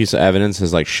main piece of evidence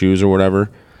is like shoes or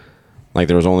whatever. Like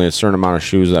there was only a certain amount of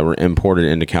shoes that were imported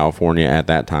into California at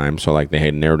that time. So like they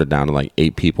had narrowed it down to like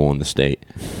 8 people in the state.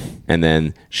 And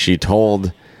then she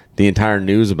told the entire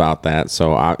news about that.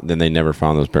 So then they never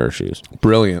found those pair of shoes.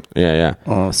 Brilliant. Yeah,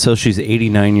 yeah. So she's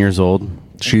 89 years old.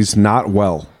 She's not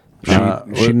well.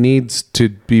 She needs to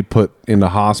be put into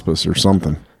hospice or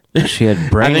something. She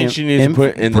had brain, I think she needs to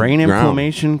put in brain the ground.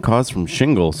 inflammation caused from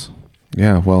shingles.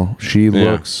 Yeah, well, she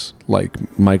looks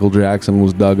like Michael Jackson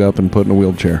was dug up and put in a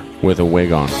wheelchair. With a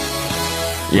wig on.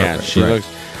 Yeah, Right, she right. looks...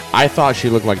 I thought she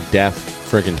looked like death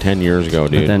freaking 10 years ago,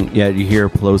 dude. But then, yeah, you hear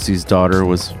Pelosi's daughter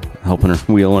was helping her,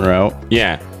 wheeling her out.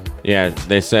 Yeah.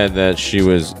 They said that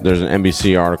there's an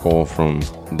NBC article from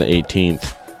the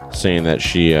 18th saying that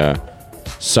she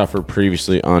suffered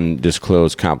previously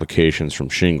undisclosed complications from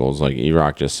shingles, like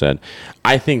E-Rock just said.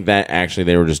 I think that actually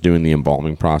they were just doing the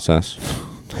embalming process.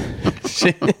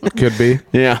 Could be.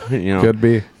 Yeah. Could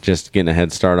be. Just getting a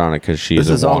head start on it because she's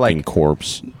a walking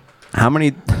corpse. How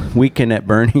many Weekend at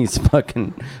Bernie's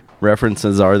fucking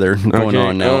references are there going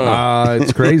on now?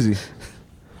 It's crazy.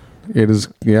 It is,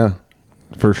 yeah,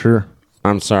 for sure.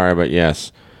 I'm sorry, but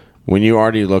yes. When you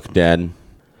already look dead,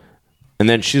 and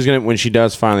then when she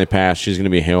does finally pass, she's gonna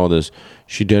be hailed as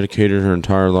she dedicated her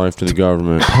entire life to the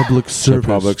government. Public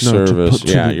service.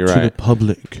 You're right. To the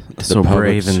public. So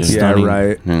brave and stunning. Yeah,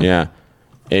 right. Yeah.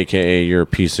 AKA you're a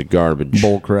piece of garbage.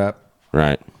 Bull crap.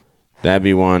 Right. That'd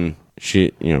be one.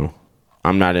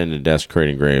 I'm not into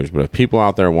desecrating graves, but if people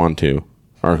out there want to,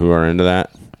 or who are into that,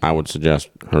 I would suggest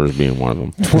hers being one of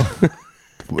them.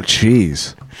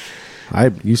 Jeez.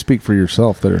 You speak for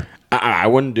yourself there. I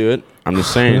wouldn't do it. I'm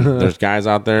just saying, there's guys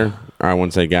out there, or I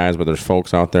wouldn't say guys, but there's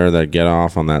folks out there that get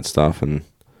off on that stuff, and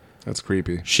that's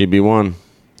creepy. She'd be one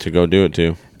to go do it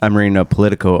too. I'm reading a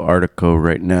Politico article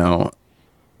right now.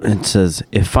 It says,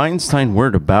 if Feinstein were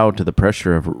to bow to the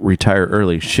pressure of retire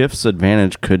early, Schiff's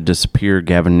advantage could disappear.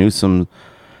 Gavin Newsom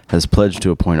has pledged to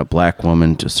appoint a black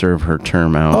woman to serve her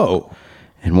term out. Oh.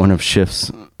 And one of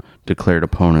Schiff's declared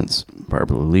opponents,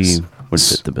 Barbara Lee, would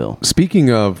fit the bill. Speaking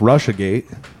of Russiagate,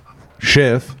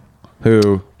 Schiff,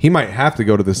 who he might have to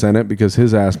go to the Senate because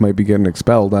his ass might be getting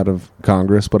expelled out of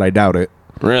Congress, but I doubt it.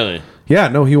 Really? Yeah,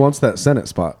 no, he wants that Senate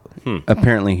spot.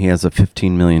 Apparently he has a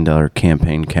 $15 million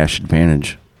campaign cash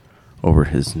advantage over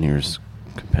his nearest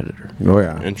competitor. Oh,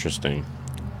 yeah. Interesting.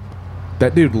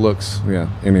 That dude looks,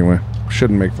 anyway.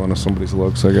 Shouldn't make fun of somebody's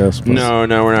looks, I guess. No,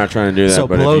 we're not trying to do that. So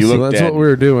but Pelosi, if you look that's dead, what we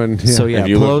were doing. Yeah. So, yeah,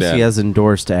 Pelosi has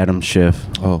endorsed Adam Schiff.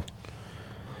 Oh.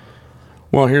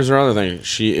 Well, here's her other thing.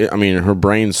 Her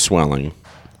brain's swelling.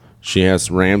 She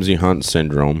has Ramsay Hunt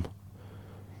syndrome.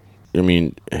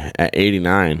 At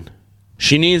 89,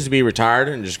 she needs to be retired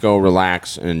and just go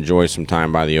relax and enjoy some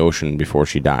time by the ocean before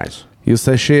she dies. You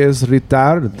say she is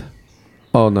retired?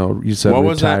 Oh, no, you said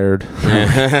retired.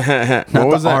 Not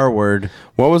was the that? R word.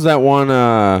 What was that one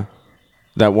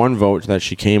vote that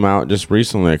she came out just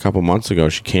recently, a couple months ago?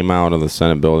 She came out of the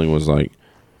Senate building, was like,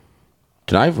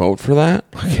 did I vote for that?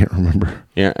 I can't remember.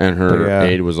 Yeah, and her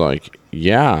aide was like,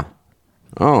 yeah.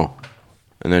 Oh.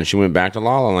 And then she went back to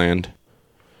La La Land.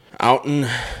 Out in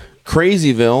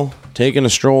Crazyville, taking a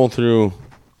stroll through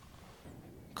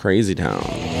Crazy Town.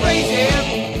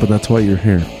 But that's why you're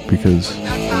here, because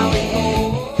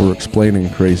we're explaining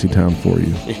Crazy Town for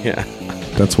you. Yeah.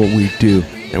 That's what we do.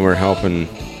 And we're helping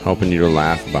you to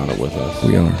laugh about it with us.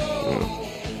 We are.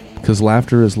 Because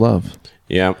laughter is love.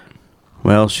 Yep.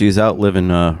 Well, she's outliving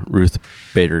Ruth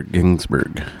Bader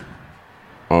Ginsburg.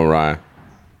 All right.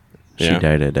 She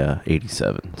died at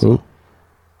 87. So. Ooh.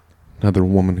 Another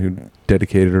woman who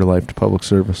dedicated her life to public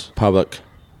service. Public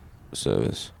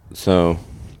service. So,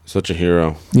 such a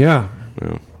hero. Yeah.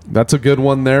 That's a good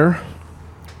one there.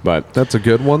 But that's a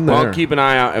good one there. Well, keep an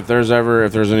eye out if there's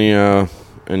any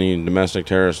domestic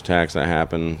terrorist attacks that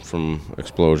happen from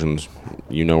explosions.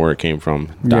 You know where it came from.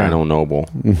 Dino Noble.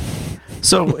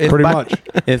 So if pretty much,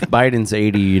 if Biden's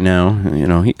 80 now,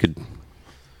 he could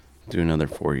do another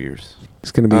 4 years.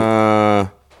 It's gonna be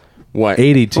what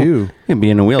 82. He'd be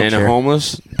in a wheelchair. And a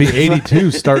homeless. Be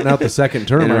 82 starting out the second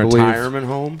term. In a I believe. retirement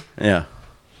home. Yeah.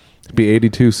 Be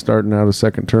 82 starting out a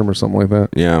second term or something like that.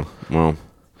 Yeah. Well,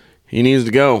 he needs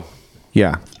to go.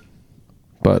 Yeah.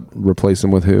 But replace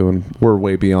him with who? And we're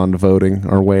way beyond voting.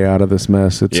 Our way out of this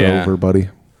mess. It's over, buddy.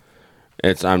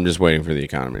 I'm just waiting for the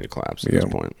economy to collapse at this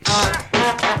point.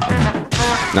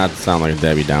 Not to sound like a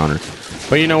Debbie Downer.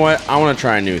 But you know what? I want to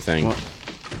try a new thing. Well,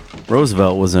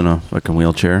 Roosevelt was in a fucking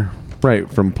wheelchair. Right,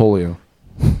 from polio.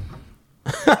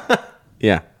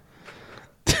 Yeah.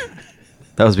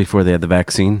 That was before they had the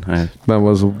vaccine. That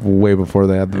was way before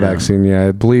they had the vaccine. Yeah,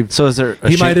 I believe. So is there?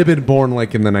 He might have been born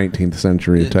like in the 19th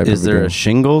century type. Is there a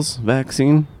shingles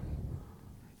vaccine?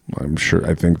 I'm sure.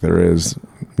 I think there is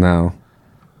now.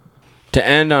 To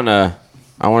end on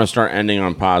I want to start ending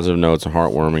on positive notes,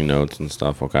 heartwarming notes, and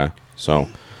stuff. Okay, so.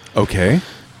 Okay.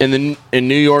 In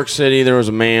New York City, there was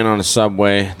a man on a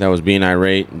subway that was being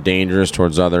irate and dangerous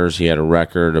towards others. He had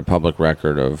a public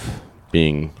record of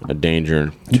being a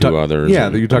danger to others. Yeah,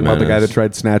 you're talking about the guy that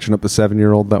tried snatching up the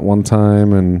 7-year-old that one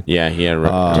time, and yeah, he had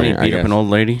he beat up an old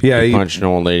lady. Yeah, he punched an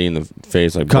old lady in the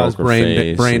face, like caused broke her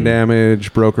face, brain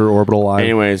damage, broke her orbital eye.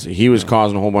 Anyways, he was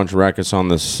causing a whole bunch of ruckus on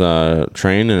this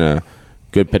train, and a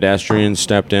good pedestrian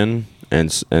stepped in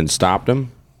and stopped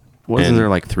him. Wasn't there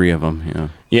like 3 of them? Yeah.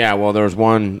 Yeah, well, there was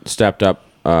one stepped up,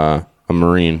 a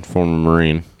Marine, former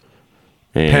Marine.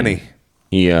 And Penny.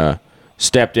 He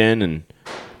stepped in and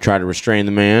tried to restrain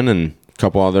the man, and a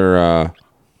couple other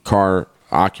car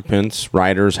occupants,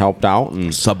 riders helped out.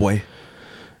 And Subway.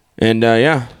 And,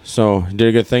 so he did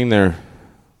a good thing there.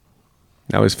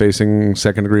 Now he's facing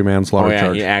second-degree manslaughter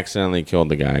charge. He accidentally killed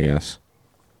the guy, I guess.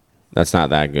 That's not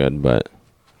that good, but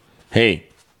hey.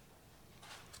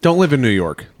 Don't live in New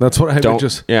York. That's what I would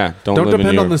just... Yeah, don't live in New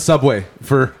depend York. on the subway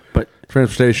for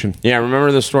transportation. Yeah,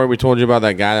 remember the story we told you about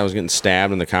that guy that was getting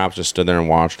stabbed and the cops just stood there and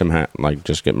watched him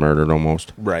just get murdered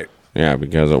almost? Right. Yeah,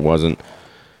 because it wasn't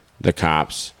the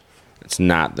cops. It's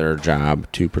not their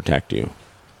job to protect you.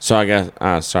 So I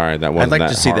guess, sorry, that wasn't I'd like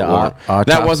that to see the heartwarming.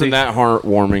 That wasn't that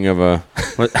heartwarming of a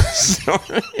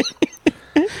story.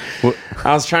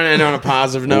 I was trying to end on a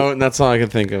positive note, and that's all I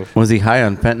could think of. Was he high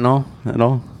on fentanyl at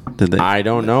all? Did they? I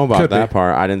don't know about that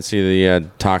part. I didn't see the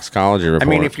toxicology report. I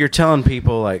mean, if you're telling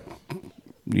people like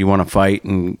you want to fight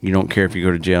and you don't care if you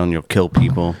go to jail and you'll kill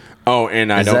people. Oh,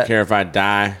 and I don't care if I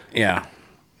die. Yeah.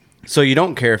 So you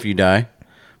don't care if you die,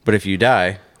 but if you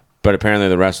die. But apparently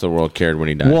the rest of the world cared when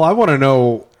he died. Well, I want to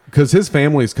know, because his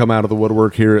family's come out of the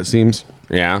woodwork here, it seems.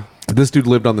 Yeah. This dude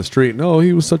lived on the street. No,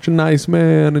 he was such a nice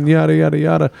man and yada, yada,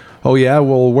 yada. Oh, yeah,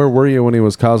 well, where were you when he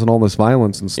was causing all this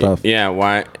violence and stuff? Yeah,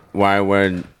 why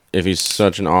would, if he's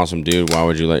such an awesome dude, why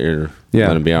would you let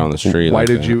him be out on the street? Why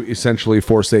did you essentially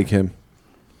forsake him?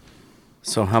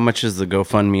 So how much is the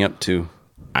GoFundMe up to?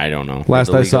 I don't know. Last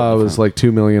I saw, it was like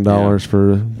 $2 million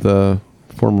for the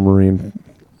former Marine.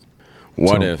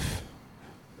 What if?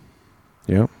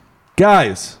 Yep.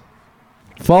 Guys,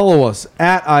 follow us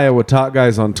at Iowa Talk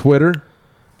Guys on Twitter.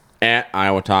 At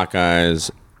Iowa Talk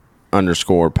Guys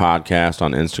 _podcast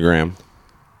on Instagram.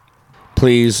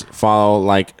 Please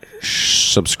follow,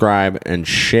 subscribe, and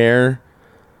share.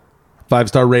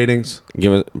 5-star ratings.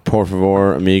 Give it, por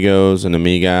favor, amigos and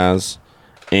amigas.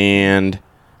 And,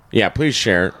 yeah, please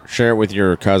share it. Share it with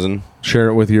your cousin. Share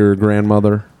it with your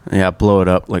grandmother. Yeah, blow it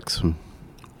up like some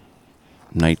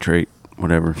nitrate,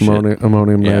 whatever.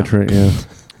 Ammonium nitrate, yeah.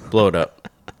 Blow it up.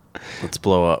 Let's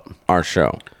blow up. Our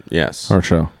show. Yes. Our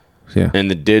show. Yeah. In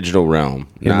the digital realm,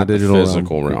 not the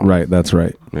physical realm. Right, that's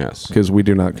right. Yes. Because we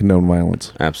do not condone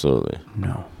violence. Absolutely.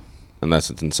 No. Unless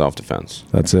it's in self-defense.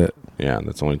 That's it. Yeah,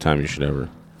 that's the only time you should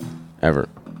ever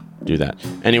do that.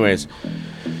 Anyways,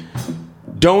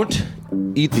 don't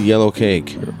eat the yellow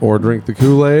cake. Or drink the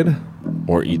Kool-Aid.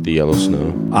 Or eat the yellow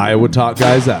snow. Iowa Talk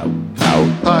Guys out. Out.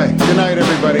 Hi. Good night,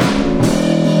 everybody.